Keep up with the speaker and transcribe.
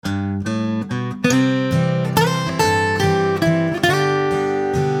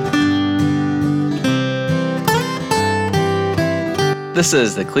This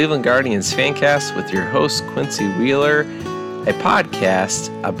is the Cleveland Guardians Fancast with your host, Quincy Wheeler, a podcast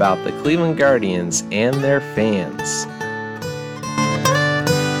about the Cleveland Guardians and their fans.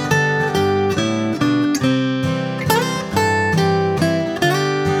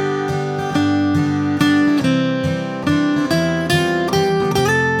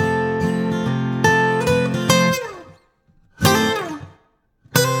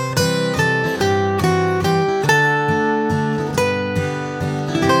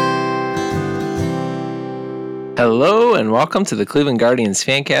 Hello and welcome to the Cleveland Guardians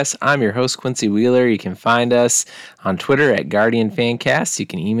Fancast. I'm your host, Quincy Wheeler. You can find us on Twitter at Guardian Fancast. You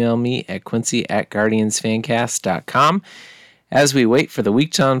can email me at quincy@guardiansfancast.com. As we wait for the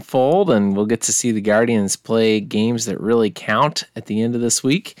week to unfold and we'll get to see the Guardians play games that really count at the end of this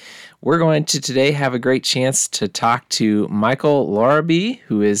week, we're going to today have a great chance to talk to Michael Larabee,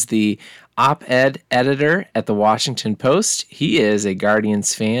 who is the op-ed editor at the Washington Post. He is a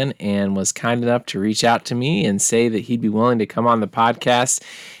Guardians fan and was kind enough to reach out to me and say that he'd be willing to come on the podcast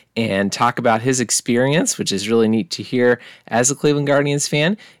and talk about his experience, which is really neat to hear as a Cleveland Guardians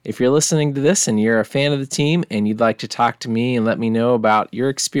fan. If you're listening to this and you're a fan of the team and you'd like to talk to me and let me know about your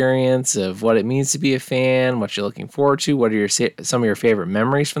experience of what it means to be a fan, what you're looking forward to, what are some of your favorite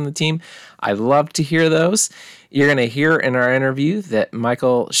memories from the team, I'd love to hear those. You're going to hear in our interview that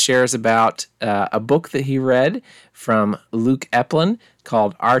Michael shares about a book that he read from Luke Epplin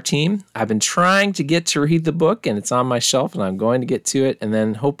called Our Team. I've been trying to get to read the book, and it's on my shelf, and I'm going to get to it, and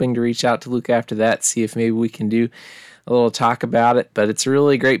then hoping to reach out to Luke after that, see if maybe we can do a little talk about it. But it's a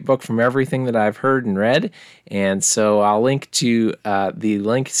really great book from everything that I've heard and read, and so I'll link to the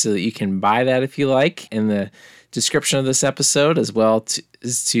link so that you can buy that if you like in the description of this episode, as well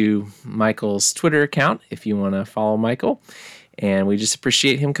as to Michael's Twitter account if you want to follow Michael. And we just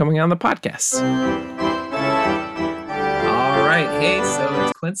appreciate him coming on the podcast. All right. Hey, so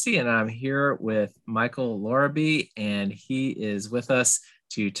it's Quincy, and I'm here with Michael Larabee, and he is with us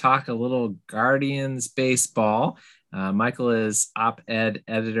to talk a little Guardians baseball. Michael is op-ed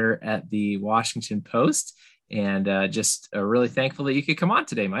editor at the Washington Post, and just really thankful that you could come on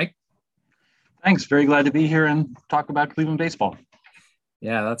today, Mike. Thanks. Very glad to be here and talk about Cleveland baseball.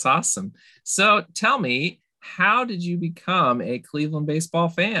 Yeah, that's awesome. So tell me, how did you become a Cleveland baseball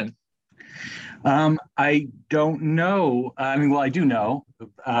fan? I don't know. I do know.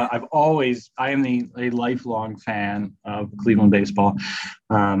 I am a lifelong fan of Cleveland baseball.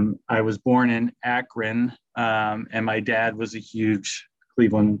 I was born in Akron, and my dad was a huge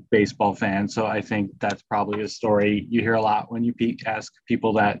Cleveland baseball fan. So I think that's probably a story you hear a lot when you ask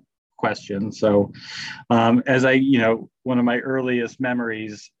people that question. So one of my earliest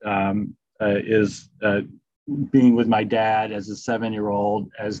memories is being with my dad as a 7-year-old,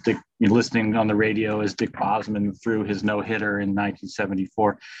 as Dick, listening on the radio as Dick Bosman threw his no-hitter in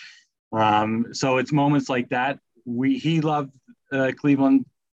 1974. So it's moments like that. He loved Cleveland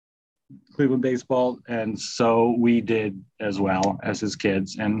baseball, and so we did as well as his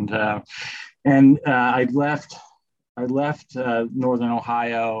kids. And I left Northern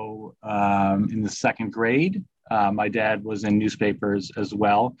Ohio in the second grade. My dad was in newspapers as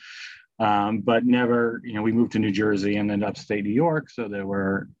well, but never, we moved to New Jersey and then upstate New York. So there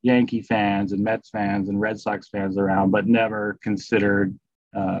were Yankee fans and Mets fans and Red Sox fans around, but never considered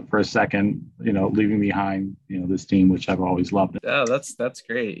for a second, leaving behind, this team, which I've always loved. Oh, that's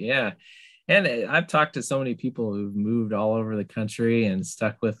great. Yeah. And I've talked to so many people who've moved all over the country and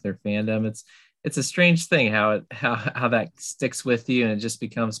stuck with their fandom. It's a strange thing how that sticks with you, and it just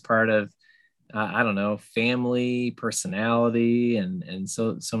becomes part of, family, personality, and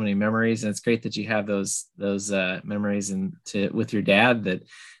so many memories. And it's great that you have those memories with your dad that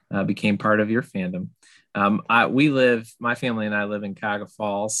became part of your fandom. My family and I live in Cuyahoga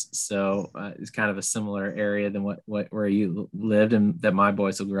Falls, so it's kind of a similar area than where you lived, and that my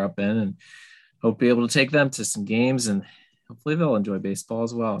boys will grow up in, and hope to be able to take them to some games, and hopefully they'll enjoy baseball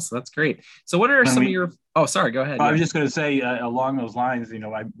as well. So that's great. So what are some of your, oh, sorry, go ahead. I was just going to say along those lines,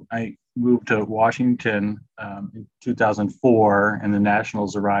 I moved to Washington in 2004, and the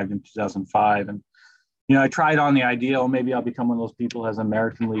Nationals arrived in 2005. And, I tried on the idea, maybe I'll become one of those people who has an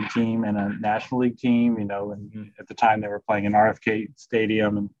American League team and a National League team, and at the time they were playing in RFK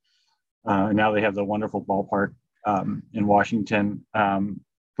Stadium, and now they have the wonderful ballpark in Washington.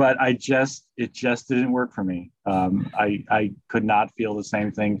 But it just didn't work for me. I could not feel the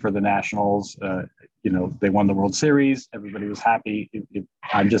same thing for the Nationals. They won the World Series. Everybody was happy.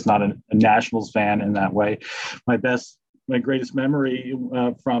 I'm just not a Nationals fan in that way. My greatest memory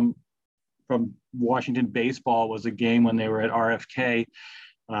from Washington baseball was a game when they were at RFK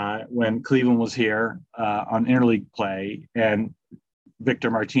when Cleveland was here on interleague play, and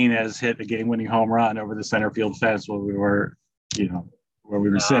Victor Martinez hit a game-winning home run over the center field fence where we were, where we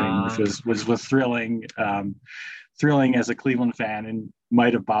were sitting, which was thrilling, thrilling as a Cleveland fan, and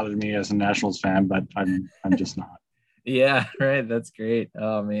might have bothered me as a Nationals fan, but I'm just not. Yeah, right. That's great.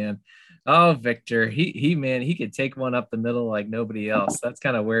 Oh man. Oh, Victor. He could take one up the middle like nobody else. That's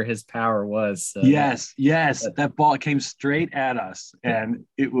kind of where his power was. So Yes, that that ball came straight at us, and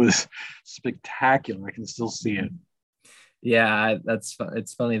it was spectacular. I can still see it. yeah,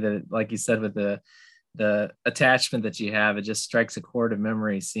 it's funny that like you said with the attachment that you have, it just strikes a chord of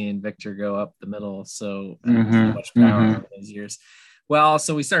memory seeing Victor go up the middle. So much power over those years. Well,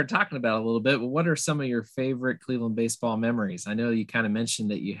 so we started talking about it a little bit, but what are some of your favorite Cleveland baseball memories? I know you kind of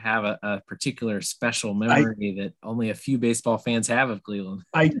mentioned that you have a particular special I memory that only a few baseball fans have of Cleveland.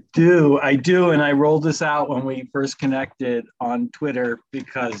 I do, and I rolled this out when we first connected on Twitter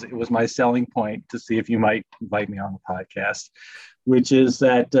because it was my selling point to see if you might invite me on the podcast, which is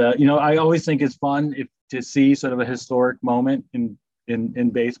that I always think it's fun to see sort of a historic moment in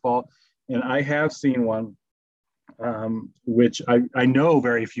baseball, and I have seen one, which I know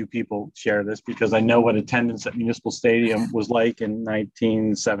very few people share this because I know what attendance at Municipal Stadium was like in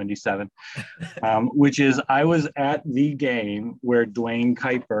 1977, which is I was at the game where Dwayne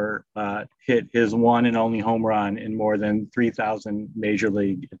Kuiper hit his one and only home run in more than 3,000 major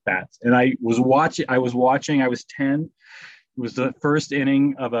league at bats. And I was 10. It was the first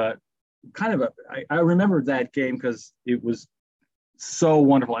inning of I remember that game because it was so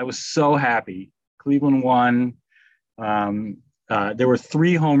wonderful. I was so happy. Cleveland won. There were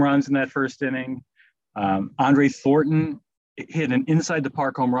 3 home runs in that first inning. Andre Thornton hit an inside the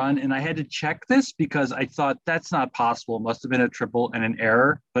park home run, and I had to check this because I thought that's not possible. It must have been a triple and an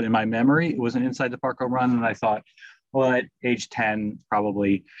error, but in my memory, it was an inside the park home run, and I thought, well, at age 10,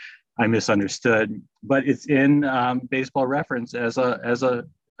 probably I misunderstood. But it's in Baseball Reference as a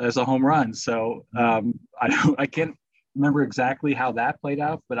home run. So I can't remember exactly how that played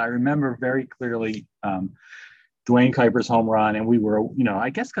out, but I remember very clearly. Dwayne Kuiper's home run, and we were, I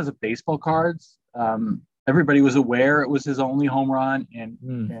guess because of baseball cards, everybody was aware it was his only home run, and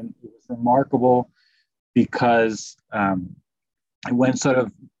it was remarkable because it went sort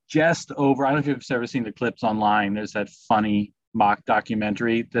of just over. I don't know if you've ever seen the clips online. There's that funny mock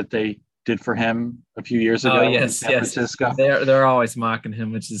documentary that they did for him a few years Oh ago in yes, San yes. Francisco. They're always mocking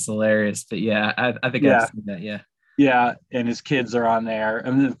him, which is hilarious. But yeah, I think I've Yeah, seen that. Yeah. yeah, and his kids are on there,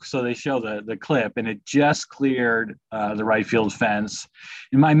 and so they show the clip, and it just cleared the right field fence.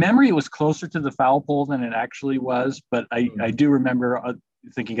 In my memory, it was closer to the foul pole than it actually was, but I do remember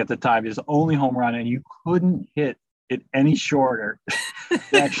thinking at the time, it's only home run, and you couldn't hit it any shorter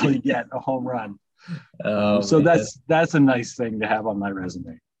to actually get a home run. Oh So man. that's a nice thing to have on my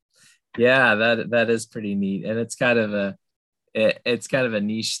resume. Yeah, that is pretty neat, and it's kind of a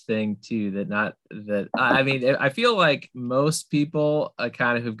niche thing too. That not that I mean, I feel like most people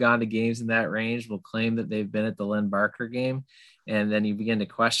kind of who've gone to games in that range will claim that they've been at the Len Barker game, and then you begin to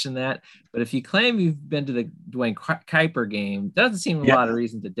question that. But if you claim you've been to the Dwayne Kuiper game, doesn't seem a Yeah. lot of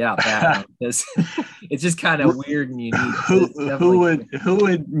reason to doubt that one because it's just kind of weird and unique. But who it's definitely who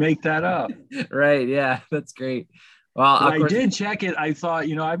would make that up? right. Yeah, that's great. Well, But of I course. did check it. I thought,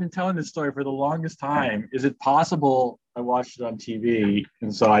 I've been telling this story for the longest time. Is it possible? I watched it on TV,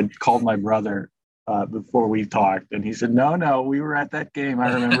 and so I called my brother before we talked, and he said, "No, we were at that game.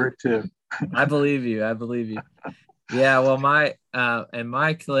 I remember it too." I believe you. I believe you. Yeah, well, my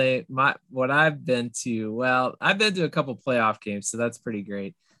claim, what I've been to, well, I've been to a couple playoff games, so that's pretty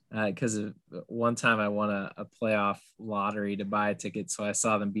great. Because of one time I won a playoff lottery to buy a ticket, so I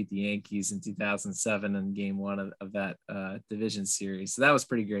saw them beat the Yankees in 2007 in Game 1 of that division series. So that was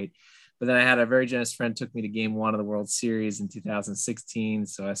pretty great. But then I had a very generous friend took me to Game 1 of the World Series in 2016,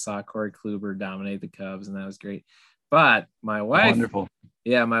 so I saw Corey Kluber dominate the Cubs, and that was great. But my wife, Wonderful.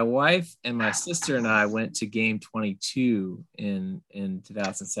 yeah, my wife and my sister and I went to Game 22 in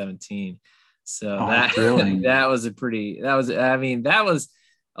 2017. So that Thrilling. that was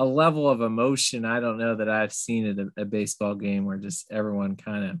a level of emotion I don't know that I've seen at a baseball game where just everyone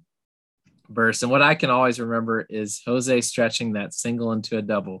kind of burst. And what I can always remember is Jose stretching that single into a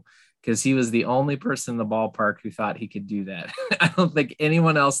double because he was the only person in the ballpark who thought he could do that. I don't think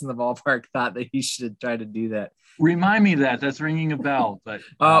anyone else in the ballpark thought that he should try to do that. Remind me of that. That's ringing a bell. But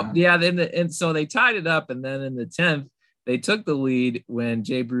yeah, and so they tied it up, and then in the 10th, they took the lead when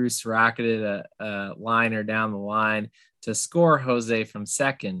Jay Bruce rocketed a liner down the line to score Jose from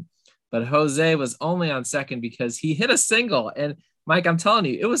second. But Jose was only on second because he hit a single. And Mike, I'm telling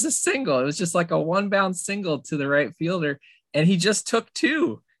you, it was a single. It was just like a one bounce single to the right fielder, and he just took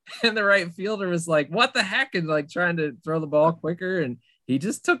 2. And the right fielder was like, "What the heck?" and like trying to throw the ball quicker, and He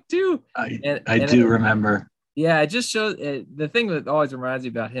just took two. I And do remember. yeah, it just shows the thing that always reminds me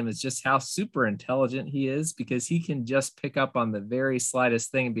about him is just how super intelligent he is, because he can just pick up on the very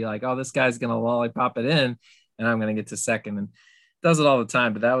slightest thing and be like, "Oh, this guy's gonna lollipop it in, and I'm gonna get to second," and does it all the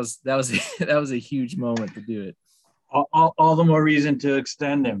time. But that was that was a huge moment to do it. All the more reason to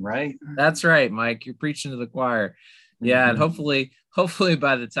extend him, right? That's right, Mike. You're preaching to the choir. Yeah, and Mm-hmm. hopefully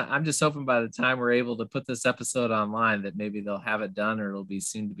by the time I'm just hoping by the time we're able to put this episode online that maybe they'll have it done or it'll be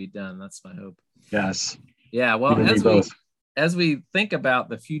soon to be done. That's my hope. Yes, Yeah, you well, and me both. as we think about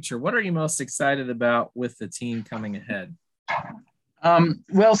the future, what are you most excited about with the team coming ahead?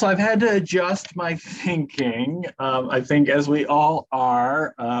 Well, so I've had to adjust my thinking. I think, as we all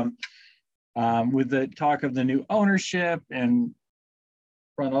are, with the talk of the new ownership and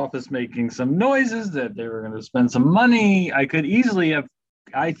front office making some noises that they were going to spend some money. I could easily have.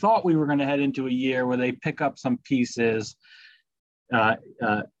 I thought we were going to head into a year where they pick up some pieces, uh,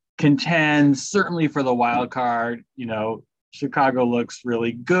 uh, contend certainly for the wild card. Chicago looks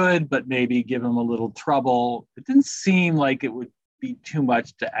really good, but maybe give them a little trouble. It didn't seem like it would be too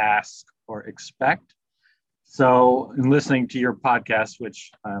much to ask or expect. So, in listening to your podcast,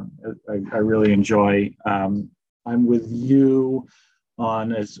 which I really enjoy, I'm with you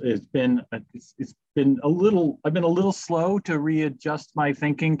on. It's been a little. I've been a little slow to readjust my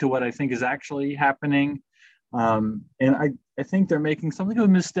thinking to what I think is actually happening, and I think they're making something of a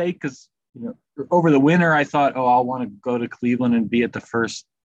mistake because over the winter I thought, oh, I'll want to go to Cleveland and be at the first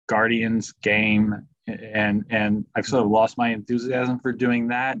Guardians game, and I've sort of lost my enthusiasm for doing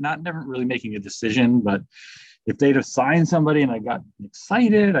that. Not never really making a decision, but if they'd have signed somebody and I got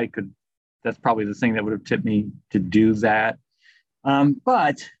excited, I could. That's probably the thing that would have tipped me to do that.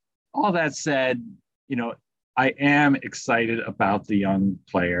 But all that said, I am excited about the young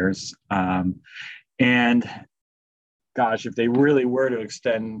players. And gosh, if they really were to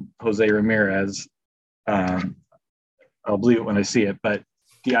extend Jose Ramirez, um, I'll believe it when I see it. But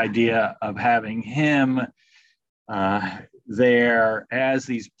the idea of having him there as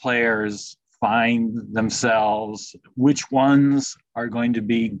these players find themselves, which ones are going to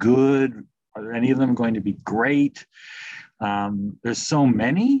be good? Are there any of them going to be great? There's so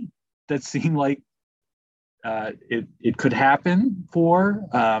many that seem like it could happen for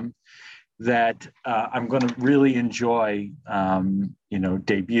that I'm going to really enjoy,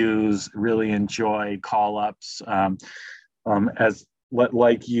 debuts, really enjoy call ups. As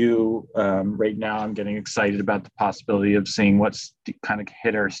like you, right now, I'm getting excited about the possibility of seeing what kind of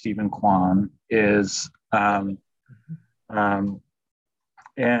hitter Stephen Kwan is. So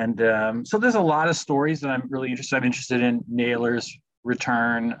there's a lot of stories that I'm really interested. I'm interested in Naylor's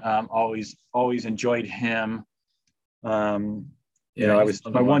return. Always enjoyed him. Yeah, I he's was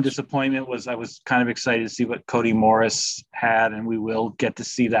fun to my one watch. disappointment was I was kind of excited to see what Cody Morris had, and we will get to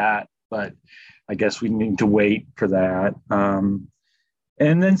see that, but I guess we need to wait for that.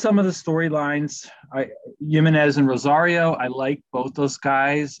 And then some of the storylines, Jimenez and Rosario, I like both those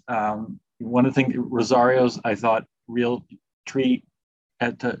guys. One of the things Rosario's, I thought, real treat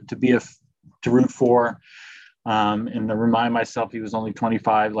to be to root for, and to remind myself he was only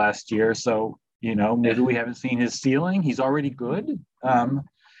 25 last year, so maybe Yeah, we haven't seen his ceiling. He's already good.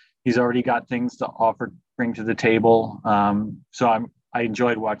 He's already got things to offer, bring to the table. I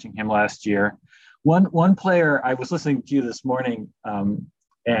enjoyed watching him last year. One player, I was listening to you this morning,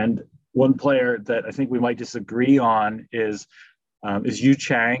 and one player that I think we might disagree on is Yu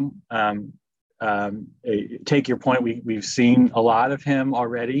Chang. Take your point. We've seen a lot of him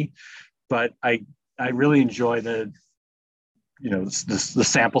already, but I really enjoy the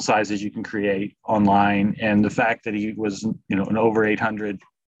sample sizes you can create online, and the fact that he was an over 800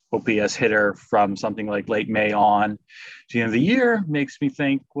 OPS hitter from something like late May on to the end of the year makes me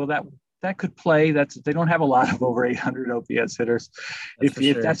think, well, that could play. They don't have a lot of over 800 OPS hitters. that's for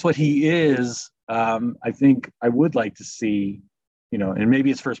If sure. that's what he is, I think I would like to see, and maybe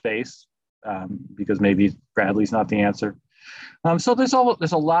it's first base, because maybe Bradley's not the answer. So there's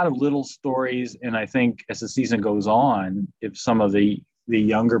a lot of little stories, and I think as the season goes on, if some of the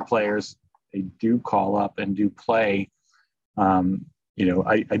younger players they do call up and do play,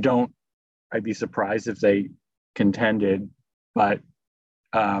 I don't. I'd be surprised if they contended, but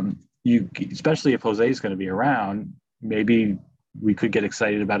you especially if Jose is going to be around, maybe we could get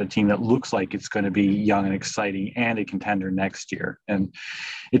excited about a team that looks like it's going to be young and exciting and a contender next year. And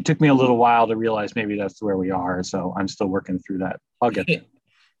it took me a little while to realize maybe that's where we are. So I'm still working through that. I'll get there.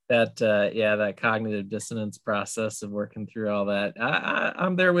 That cognitive dissonance process of working through all that.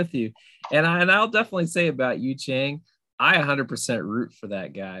 I'm there with you, and I'll definitely say about Yu Chang. I 100% root for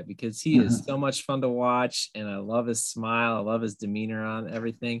that guy because he is so much fun to watch, and I love his smile. I love his demeanor on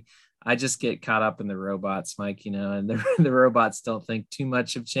everything. I just get caught up in the robots, Mike, and the robots don't think too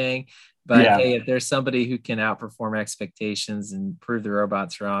much of Chang. But Yeah. hey, if there's somebody who can outperform expectations and prove the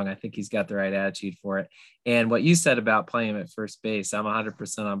robots wrong, I think he's got the right attitude for it. And what you said about playing him at first base, I'm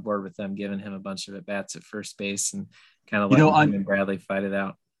 100% on board with them giving him a bunch of at-bats at first base and kind of letting him and Bradley fight it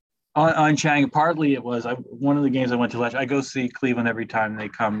out. On Chang, partly it was one of the games I went to last. I go see Cleveland every time they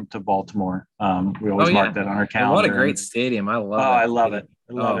come to Baltimore. We always mark that on our calendar. And what a great stadium! I love. I love it.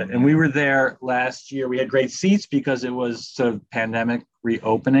 I love it. And we were there last year. We had great seats because it was sort of pandemic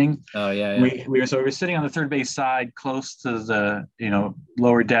reopening. Oh yeah. We were sitting on the third base side, close to the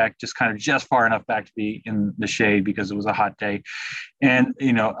lower deck, just far enough back to be in the shade because it was a hot day. And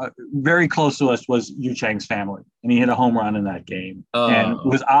very close to us was Yu Chang's family, and he hit a home run in that game. And it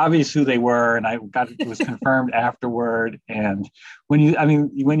was obvious who they were, and it was confirmed afterward. And when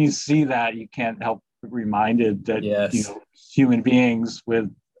you see that, you can't help but reminded that human beings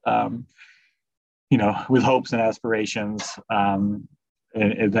with with hopes and aspirations and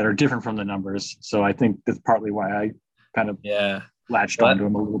that are different from the numbers. So I think that's partly why I kind of latched onto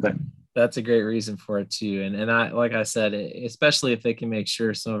him a little bit. That's a great reason for it too. And I, like I said, especially if they can make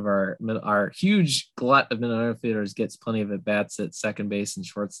sure some of our huge glut of middle infielders gets plenty of at bats at second base and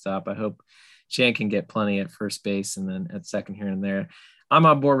shortstop. I hope Chan can get plenty at first base and then at second here and there. I'm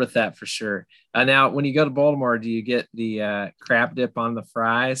on board with that for sure. Now, when you go to Baltimore, do you get the crab dip on the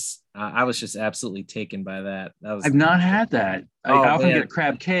fries? I was just absolutely taken by that. I've not had that. I often get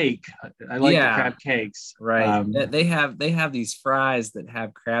crab cake. I like the crab cakes. Right. They have these fries that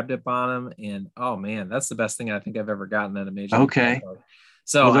have crab dip on them, and oh man, that's the best thing I think I've ever gotten at a major. Okay.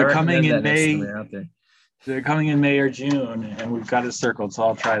 So they're coming in May. Out there. They're coming in May or June, and we've got it circled, so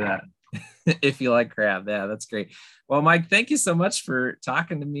I'll try that. If you like crab. Yeah, that's great. Well, Mike, thank you so much for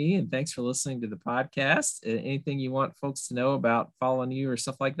talking to me, and thanks for listening to the podcast. Anything you want folks to know about following you or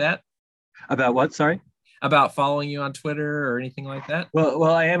stuff like that? About what? Sorry? About following you on Twitter or anything like that? Well,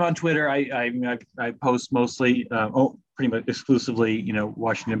 I am on Twitter. I post mostly, pretty much exclusively,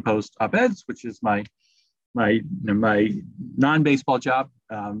 Washington Post op-eds, which is my non-baseball job.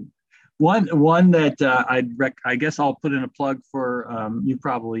 One that I guess I'll put in a plug for. You've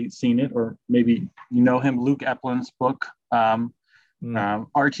probably seen it, or maybe him. Luke Eplin's book, Our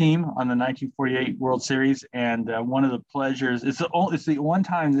Team on the 1948 World Series, and one of the pleasures. It's the one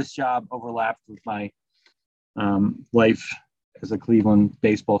time this job overlapped with my life as a Cleveland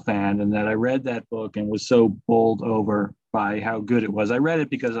baseball fan, and that I read that book and was so bowled over by how good it was. I read it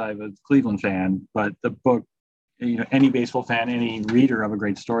because I'm a Cleveland fan, but the book, any baseball fan, any reader of a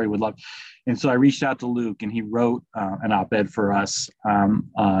great story would love. And so I reached out to Luke, and he wrote an op-ed for us.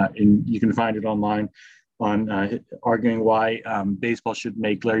 And you can find it online on arguing why baseball should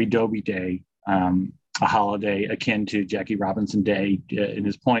make Larry Doby Day a holiday akin to Jackie Robinson Day. And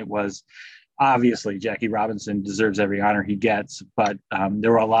his point was, obviously, Jackie Robinson deserves every honor he gets, but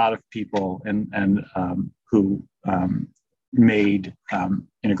there were a lot of people and who made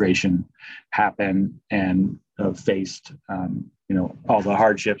integration happen and faced all the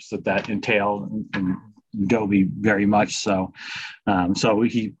hardships that entail, and Doby very much so. So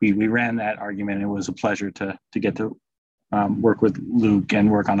we ran that argument. It was a pleasure to get to work with Luke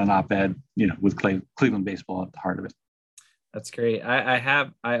and work on an op-ed, with Cleveland baseball at the heart of it. That's great.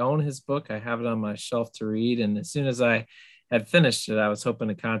 I own his book. I have it on my shelf to read. And as soon as I had finished it, I was hoping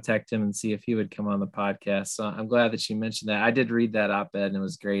to contact him and see if he would come on the podcast. So I'm glad that you mentioned that. I did read that op-ed and it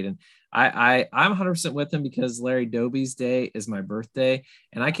was great. And I'm 100% with him because Larry Doby's day is my birthday.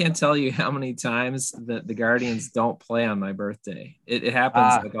 And I can't tell you how many times that the Guardians don't play on my birthday. It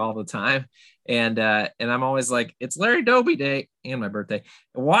happens like all the time. And I'm always like, it's Larry Doby Day and my birthday.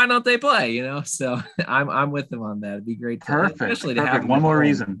 Why don't they play? So I'm with them on that. It'd be great. Especially to have one more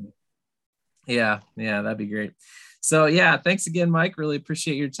reason. Yeah, that'd be great. So yeah, thanks again, Mike. Really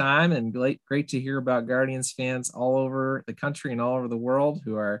appreciate your time, and great to hear about Guardians fans all over the country and all over the world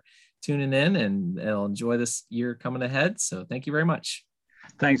who are tuning in, and they'll enjoy this year coming ahead. So thank you very much.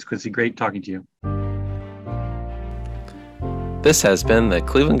 Thanks, Quincy. Great talking to you. This has been the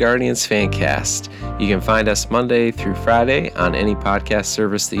Cleveland Guardians Fancast. You can find us Monday through Friday on any podcast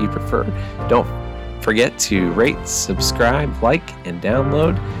service that you prefer. Don't forget to rate, subscribe, like, and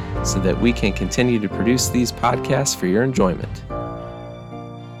download so that we can continue to produce these podcasts for your enjoyment.